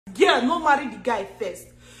girl, no marry the guy first.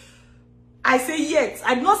 I say yet.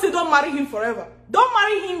 I did not say don't marry him forever. Don't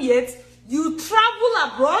marry him yet. You travel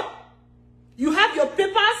abroad. You have your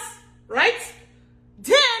papers, right?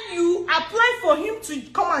 Then you apply for him to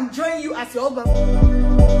come and join you as your husband.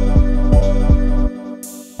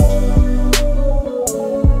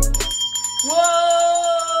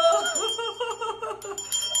 Whoa!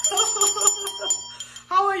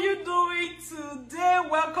 How are you doing today?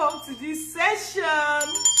 Welcome to this session.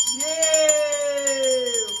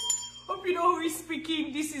 Yay! Hope you know who is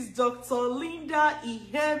speaking. This is Dr. Linda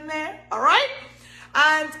Iheme, all right?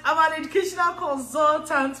 And I'm an educational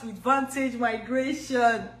consultant with Vantage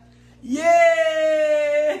Migration.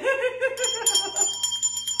 Yay!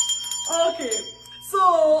 Okay,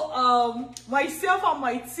 so myself and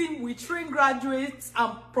my team, we train graduates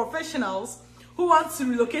and professionals who want to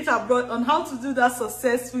relocate abroad on how to do that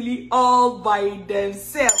successfully all by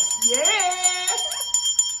themselves.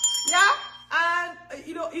 Yeah, and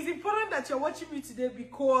you know, it's important that you're watching me today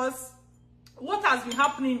because what has been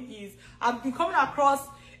happening is I've been coming across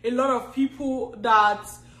a lot of people that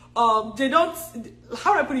they don't,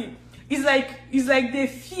 how do I put it? It's like they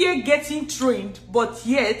fear getting trained, but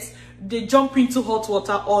yet they jump into hot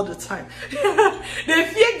water all the time. They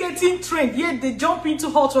fear getting trained, yet they jump into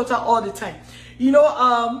hot water all the time. You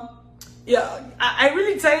know, yeah, I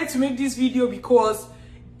really decided to make this video because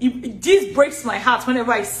this breaks my heart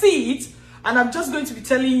whenever I see it, and I'm just going to be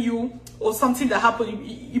telling you or something that happened.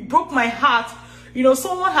 It broke my heart. You know,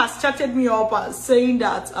 someone has chatted me up and saying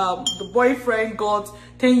that the boyfriend got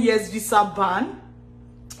 10 years visa ban.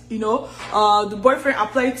 You know, the boyfriend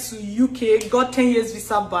applied to UK, got 10 years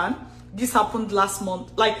visa ban. This happened last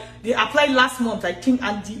month. Like, they applied last month, I think,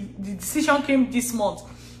 and the decision came this month.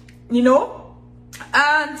 You know,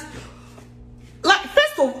 and like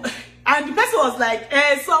and the person was like,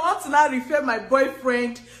 so I want to now refer my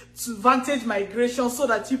boyfriend to Vantage Migration so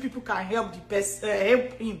that you people can help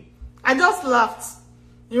help him. I just laughed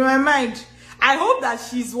in my mind. I hope that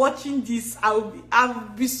she's watching this. I'll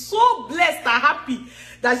be so blessed and happy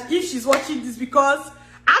that if she's watching this, because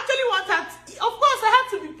I actually want her to, of course I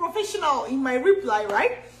have to be professional in my reply,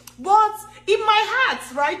 right? But in my heart,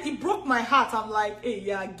 right, it broke my heart. I'm like, hey,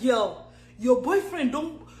 yeah, girl, your boyfriend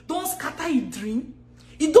don't scatter your dream.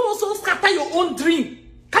 He don't also scatter your own dream.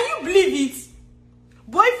 Can you believe it?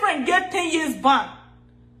 Boyfriend get 10 years ban.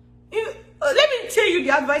 Let me tell you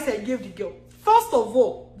the advice I gave the girl. First of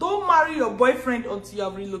all, don't marry your boyfriend until you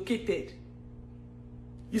have relocated.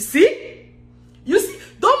 You see?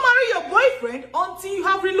 Don't marry your boyfriend until you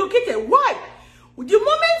have relocated. Why? The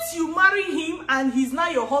moment you marry him and he's now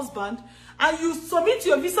your husband, and you submit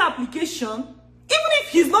your visa application, even if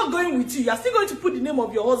he's not going with you, you're still going to put the name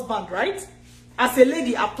of your husband, right? As a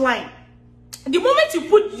lady applying. The moment you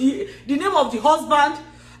put the name of the husband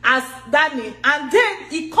as that name, and then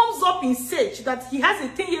it comes up in search that he has a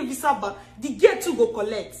 10-year visa ban, the girl to go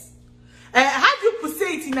collect. How do you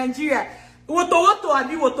say it in Nigeria? Woto woto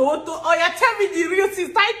abi woto woto. Oh, yeah, tell me the real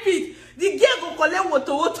thing. Type it. The girl go collect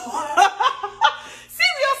woto woto.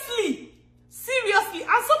 Seriously.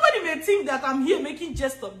 And somebody may think that I'm here making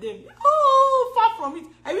jest of them. Oh, far from it.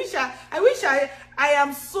 I wish I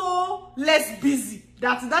am so less busy.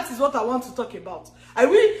 That is what I want to talk about. I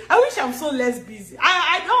wish I'm so less busy.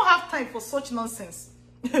 I don't have time for such nonsense.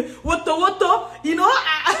 Woto woto, you know,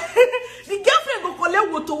 the girlfriend go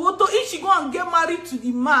collect woto woto. If she go and get married to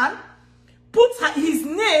the man, put his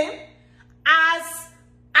name as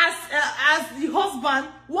the husband.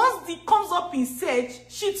 Once it comes up in search,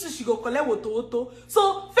 she too, she go collect woto woto.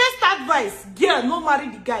 So first advice, girl, no marry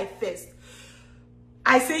the guy first.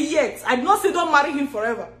 I say yet. I did not say don't marry him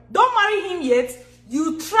forever. Don't marry him yet.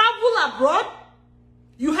 You travel abroad.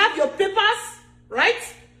 You have your papers,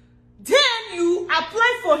 right? Then you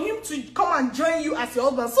apply for him to come and join you as your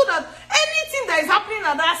husband, so that anything that is happening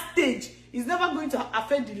at that stage is never going to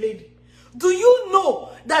affect the lady. Do you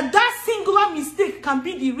know that that singular mistake can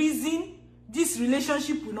be the reason this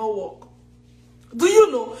relationship will not work? Do you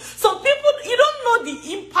know? Some people, you don't know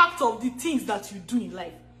the impact of the things that you do in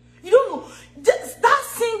life. You don't know. This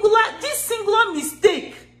singular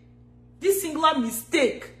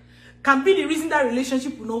mistake can be the reason that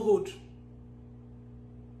relationship will not hold.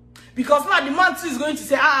 Because now the man too is going to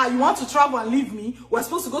say, you want to travel and leave me? We're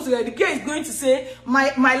supposed to go together. The girl is going to say,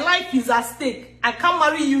 my life is at stake. I can't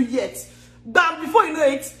marry you yet. But before you know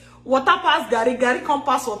it, water pass gari, gari come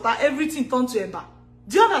pass water, everything turns to ember.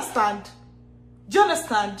 Do you understand?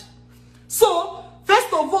 So,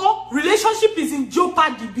 first of all, relationship is in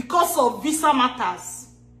jeopardy because of visa matters.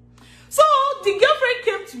 So, the girlfriend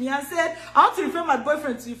came to me and said, I want to refer my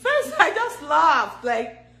boyfriend to you. First, I just laughed.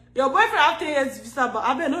 Like, Your boyfriend have 10 years visa, but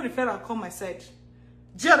I better not refer and come my side.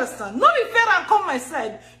 Do you understand? Not refer and come my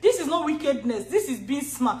side. This is not wickedness. This is being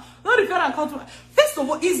smart. Not refer and come to my... First of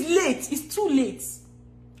all, it's late. It's too late.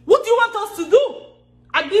 What do you want us to do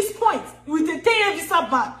at this point with a 10-year visa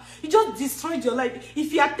ban? You just destroyed your life.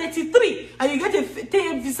 If you are 33 and you get a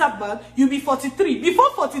 10-year visa ban, you'll be 43.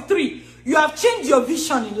 Before 43, you have changed your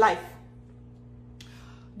vision in life.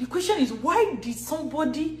 The question is, why did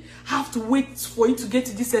somebody have to wait for you to get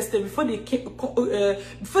to this extent before they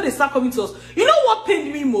start coming to us? You know what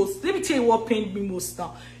pained me most? Let me tell you what pained me most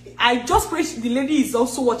now. I just pray the lady is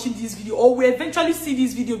also watching this video, or will eventually see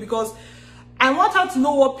this video, because I want her to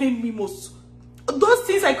know what pained me most. Those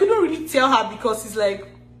things I couldn't really tell her, because it's like,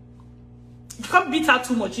 you can't beat her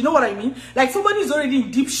too much. You know what I mean? Like, somebody is already in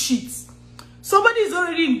deep shit. Somebody is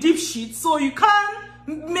already in deep shit, so you can't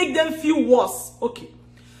make them feel worse. Okay.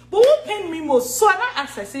 But what pained me most? So I now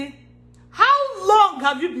asked, I say, how long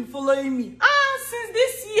have you been following me? Since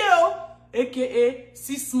this year, aka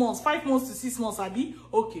 6 months, 5 months to 6 months, Abi.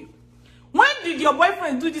 Okay. When did your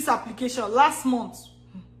boyfriend do this application? Last month.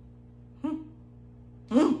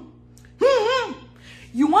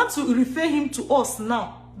 You want to refer him to us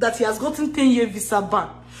now that he has gotten 10-year visa ban.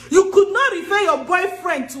 You could not refer your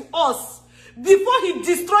boyfriend to us before he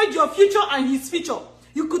destroyed your future and his future.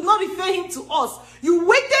 You could not refer him to us. You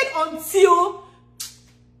waited until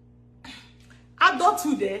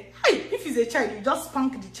adulthood there. Hey, if he's a child, you just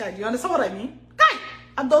spank the child. You understand what I mean? Hey,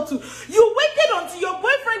 adulthood. You waited until your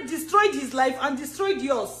boyfriend destroyed his life and destroyed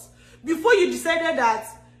yours before you decided that,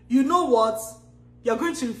 you know what, you're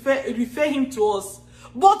going to refer him to us.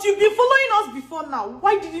 But you've been following us before now.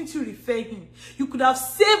 Why didn't you refer him? You could have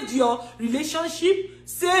saved your relationship,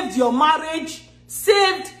 saved your marriage,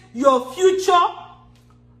 saved your future,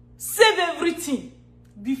 save everything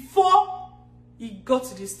before he got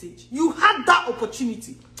to this stage. You had that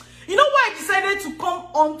opportunity. You know why I decided to come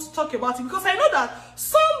on to talk about it? Because I know that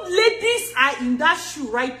some ladies are in that shoe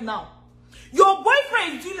right now. Your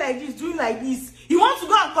boyfriend is doing like this, doing like this. He wants to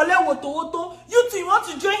go and collect woto. You two, you want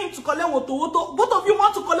to join him to collect woto. Both of you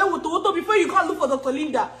want to collect woto before you go and look for Dr.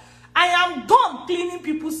 Linda. I am done cleaning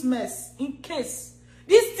people's mess. In case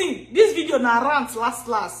this video na rant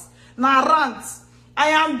last. Na rant. I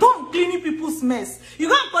am done cleaning people's mess. You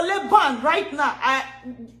can't collect ban right now. I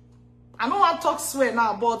don't want to talk swear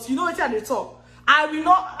now, but you know what they talk. I will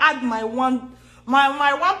not add my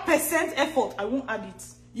 1% effort. I won't add it.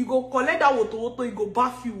 You go collect that woto, you go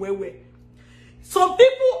bath you where. Some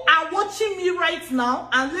people are watching me right now,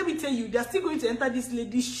 and let me tell you, they're still going to enter this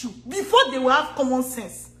lady's shoe before they will have common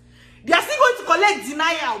sense. They are still going to collect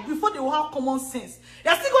denial before they will have common sense. They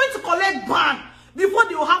are still going to collect ban before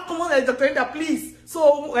they will have common sense. Dr. Linda, please.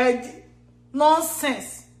 So,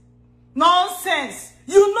 nonsense.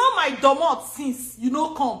 You know my domot since you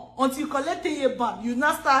know come until you collect a ban. You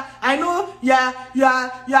now start. I know you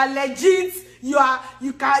are legit. You are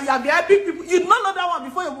VIP people. You don't know that one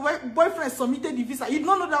before your boyfriend submitted the visa. You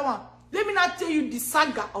don't know that one. Let me now tell you the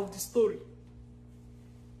saga of the story.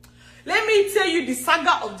 The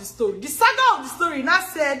saga of the story now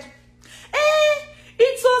said,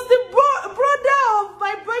 it was the brother of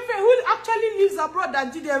my boyfriend who actually lives abroad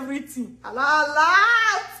that did everything.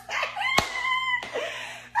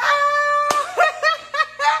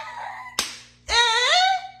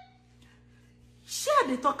 Share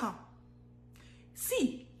the talker.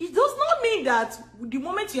 See, it does not mean that the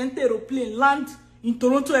moment you enter aeroplane, land in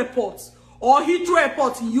Toronto airport, or Heathrow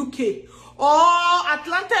airport in UK, or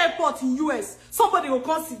Atlanta airport in US, somebody will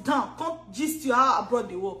come sit down, come gist you how abroad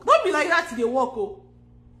they work. Don't be like that till they work, oh.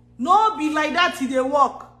 No be like that till they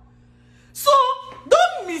work. So,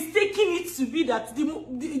 don't mistaking it to be that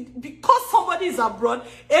because somebody is abroad,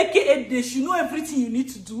 aka they should know everything you need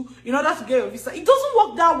to do in order to get your visa. It doesn't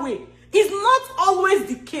work that way. It's not always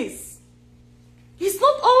the case. It's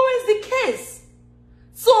not always the case.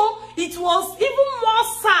 So, it was even more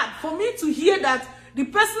sad for me to hear that the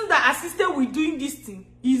person that assisted with doing this thing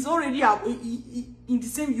is already in the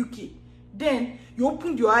same UK. Then, you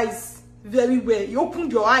opened your eyes very well.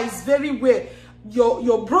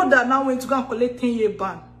 Your brother now went to go and collect 10-year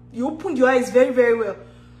ban. You opened your eyes very, very well.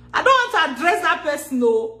 I don't want to address that person,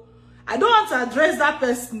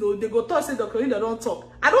 no. They go talk, say Dr. Linda don't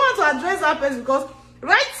talk. I don't want to address that person because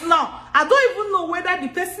right now, I don't even know whether the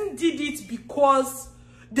person did it because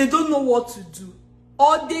they don't know what to do.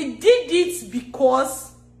 Or they did it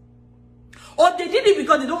because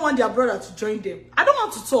they don't want their brother to join them. I don't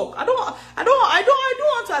want to talk. I don't want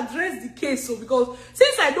to address the case, so because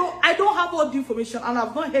since I don't have all the information and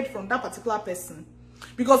I've not heard from that particular person,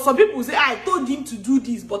 Because some people say, I told him to do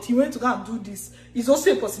this, but he went to go and do this. It's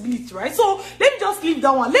also a possibility, right? So let me just leave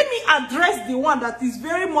that one. Let me address the one that is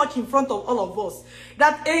very much in front of all of us.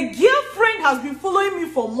 That a girlfriend has been following me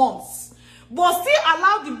for months, but still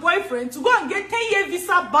allowed the boyfriend to go and get 10-year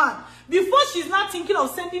visa ban before she's not thinking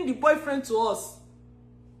of sending the boyfriend to us.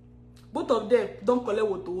 Both of them don't collect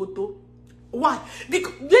woto. Why?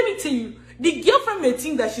 Because, let me tell you, the girlfriend may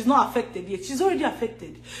think that she's not affected yet. She's already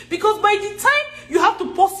affected. Because by the time you have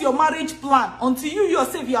to post your marriage plan, until you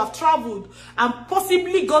yourself, you have traveled and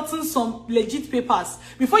possibly gotten some legit papers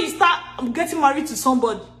before you start getting married to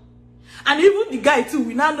somebody. And even the guy too,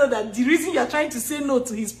 we now know that the reason you're trying to say no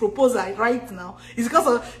to his proposal right now is because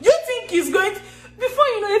of, you think he's going to, before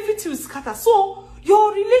you know, everything will scatter. So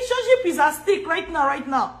your relationship is at stake right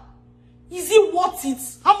now. Is it worth it?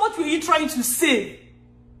 How much were you trying to save?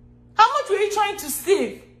 How much were you trying to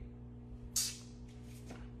save?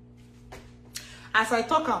 As I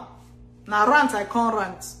talk, now rant I can't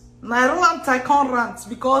rant. Now rant I can't rant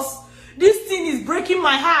because this thing is breaking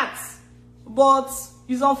my heart. But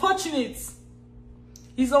it's unfortunate.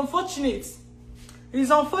 It's unfortunate. It's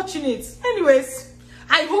unfortunate. Anyways,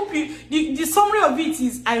 I hope you, the summary of it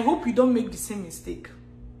is, I hope you don't make the same mistake.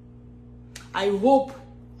 I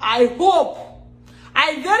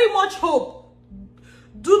very much hope.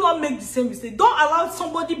 Do not make the same mistake. Don't allow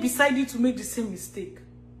somebody beside you to make the same mistake.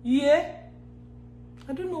 Yeah?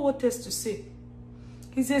 I don't know what else to say.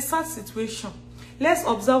 It's a sad situation. Let's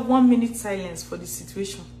observe 1 minute silence for the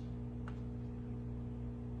situation.